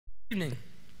Evening.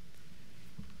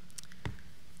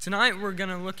 Tonight we're going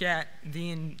to look at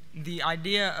the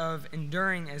idea of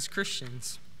enduring as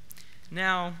Christians.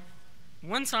 Now,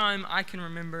 one time I can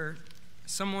remember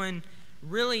someone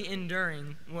really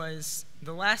enduring was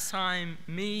the last time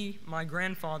me, my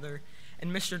grandfather, and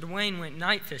Mr. Dwayne went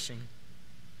night fishing.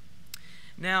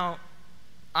 Now,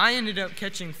 I ended up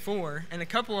catching 4, and a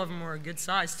couple of them were a good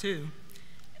size too,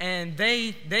 and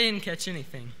they didn't catch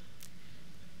anything.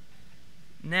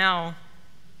 Now,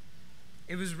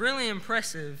 it was really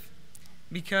impressive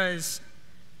because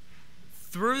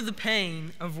through the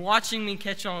pain of watching me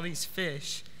catch all these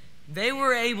fish, they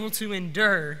were able to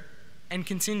endure and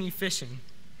continue fishing.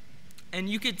 And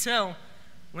you could tell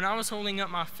when I was holding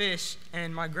up my fish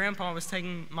and my grandpa was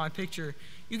taking my picture,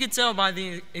 you could tell by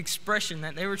the expression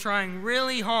that they were trying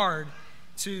really hard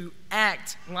to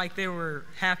act like they were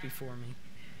happy for me.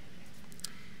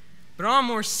 But on a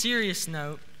more serious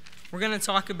note, we're going to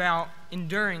talk about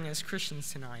enduring as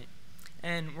Christians tonight.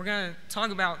 And we're going to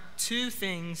talk about 2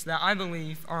 things that I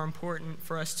believe are important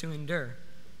for us to endure.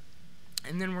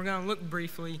 And then we're going to look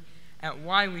briefly at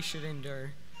why we should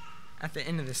endure at the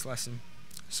end of this lesson.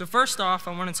 So first off,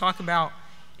 I want to talk about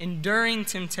enduring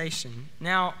temptation.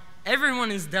 Now, everyone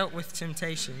has dealt with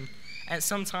temptation at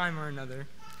some time or another.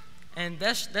 And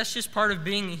that's just part of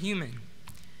being a human.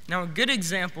 Now, a good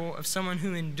example of someone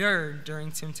who endured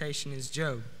during temptation is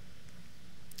Job.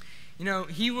 You know,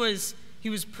 he was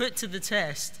put to the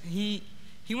test. He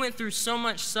went through so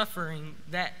much suffering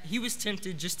that he was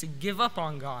tempted just to give up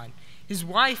on God. His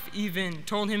wife even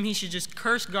told him he should just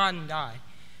curse God and die.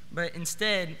 But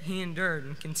instead, he endured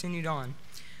and continued on.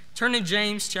 Turn to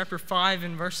James chapter 5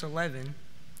 and verse 11.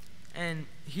 And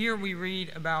here we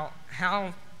read about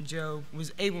how Job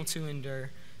was able to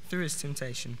endure through his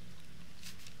temptation.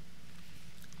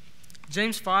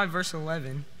 James 5 verse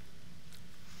 11.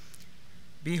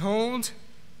 Behold,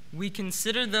 we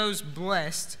consider those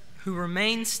blessed who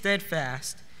remain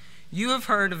steadfast. You have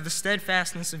heard of the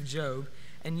steadfastness of Job,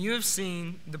 and you have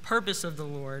seen the purpose of the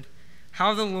Lord,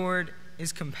 how the Lord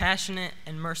is compassionate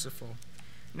and merciful.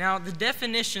 Now, the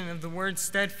definition of the word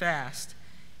steadfast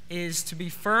is to be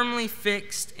firmly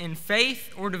fixed in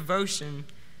faith or devotion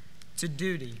to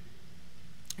duty.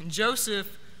 And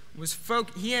Joseph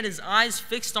he had his eyes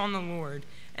fixed on the Lord,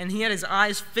 and he had his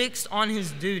eyes fixed on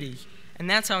his duty. And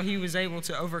that's how he was able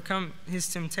to overcome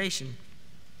his temptation.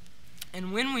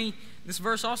 And this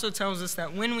verse also tells us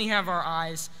that when we have our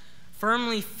eyes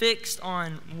firmly fixed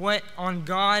on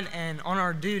God and on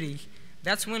our duty,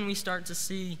 that's when we start to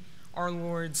see our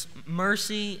Lord's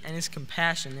mercy and his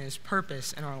compassion and his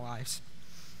purpose in our lives.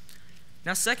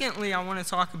 Now, secondly, I want to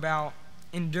talk about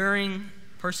enduring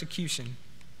persecution.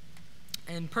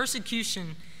 And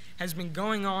persecution has been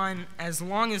going on as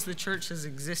long as the church has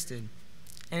existed.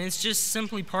 And it's just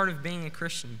simply part of being a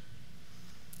Christian.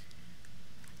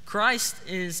 Christ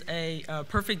is a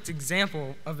perfect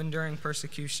example of enduring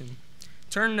persecution.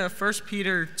 Turn to 1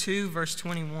 Peter 2, verse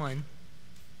 21.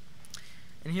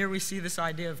 And here we see this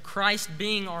idea of Christ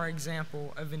being our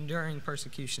example of enduring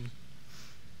persecution.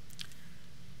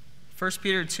 1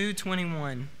 Peter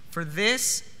 2:21. For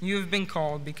this you have been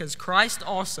called, because Christ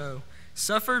also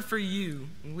suffered for you,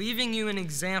 leaving you an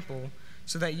example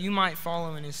so that you might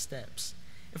follow in his steps.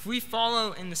 If we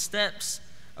follow in the steps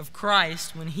of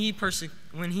Christ when he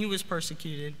was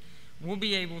persecuted, we'll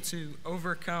be able to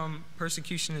overcome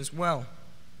persecution as well.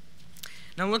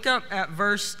 Now look up at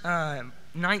verse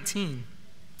 19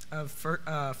 of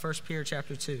 1 Peter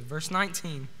chapter 2. Verse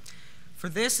 19. For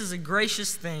this is a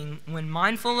gracious thing, when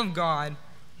mindful of God,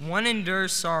 one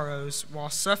endures sorrows while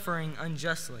suffering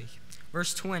unjustly.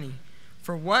 Verse 20.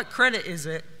 For what credit is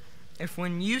it if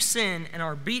when you sin and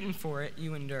are beaten for it,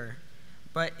 you endure?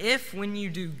 But if when you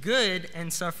do good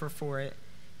and suffer for it,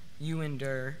 you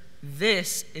endure,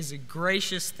 this is a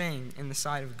gracious thing in the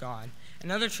sight of God.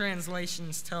 And other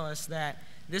translations tell us that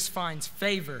this finds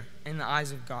favor in the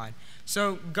eyes of God.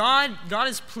 So God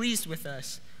is pleased with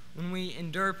us when we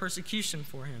endure persecution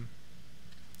for him.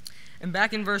 And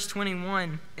back in verse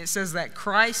 21, it says that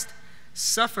Christ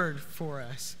suffered for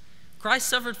us. Christ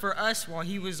suffered for us while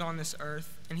he was on this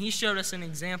earth, and he showed us an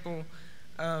example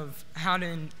of how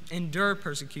to endure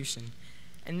persecution.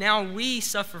 And now we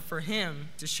suffer for him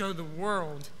to show the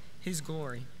world his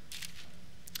glory.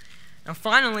 Now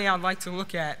finally, I'd like to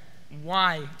look at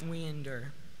why we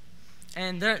endure.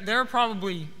 And there are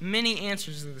probably many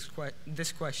answers to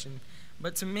this question,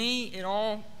 but to me, it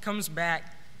all comes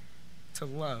back to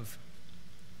love.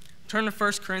 Turn to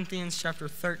 1 Corinthians chapter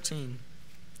 13.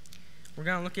 We're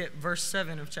going to look at verse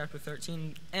 7 of chapter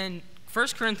 13. And 1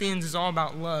 Corinthians is all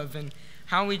about love and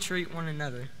how we treat one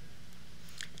another.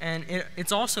 And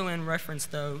it's also in reference,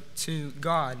 though, to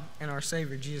God and our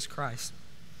Savior, Jesus Christ.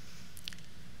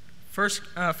 1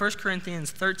 Corinthians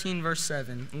 13, verse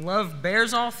 7. Love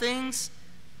bears all things,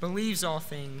 believes all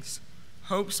things,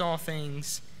 hopes all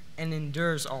things, and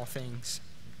endures all things.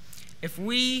 If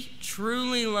we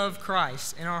truly love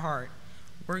Christ in our heart,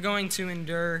 we're going to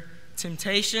endure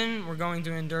temptation, we're going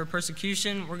to endure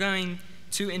persecution, we're going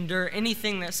to endure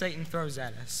anything that Satan throws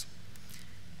at us.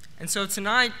 And so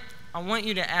tonight, I want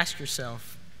you to ask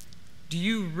yourself, do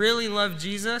you really love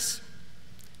Jesus?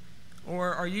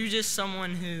 Or are you just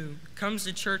someone who comes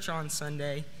to church on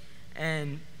Sunday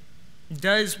and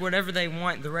does whatever they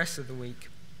want the rest of the week?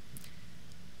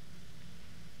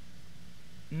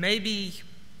 Maybe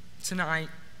tonight,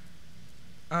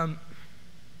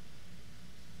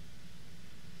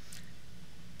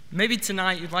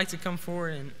 you'd like to come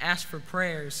forward and ask for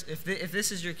prayers. If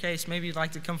this is your case, maybe you'd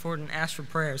like to come forward and ask for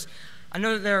prayers. I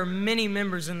know that there are many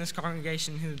members in this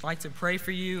congregation who'd like to pray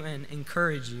for you and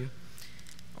encourage you.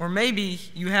 Or maybe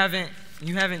you haven't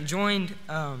joined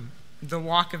the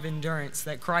walk of endurance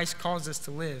that Christ calls us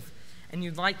to live, and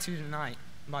you'd like to tonight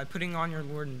by putting on your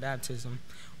Lord in baptism.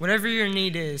 Whatever your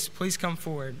need is, please come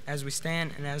forward as we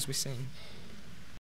stand and as we sing.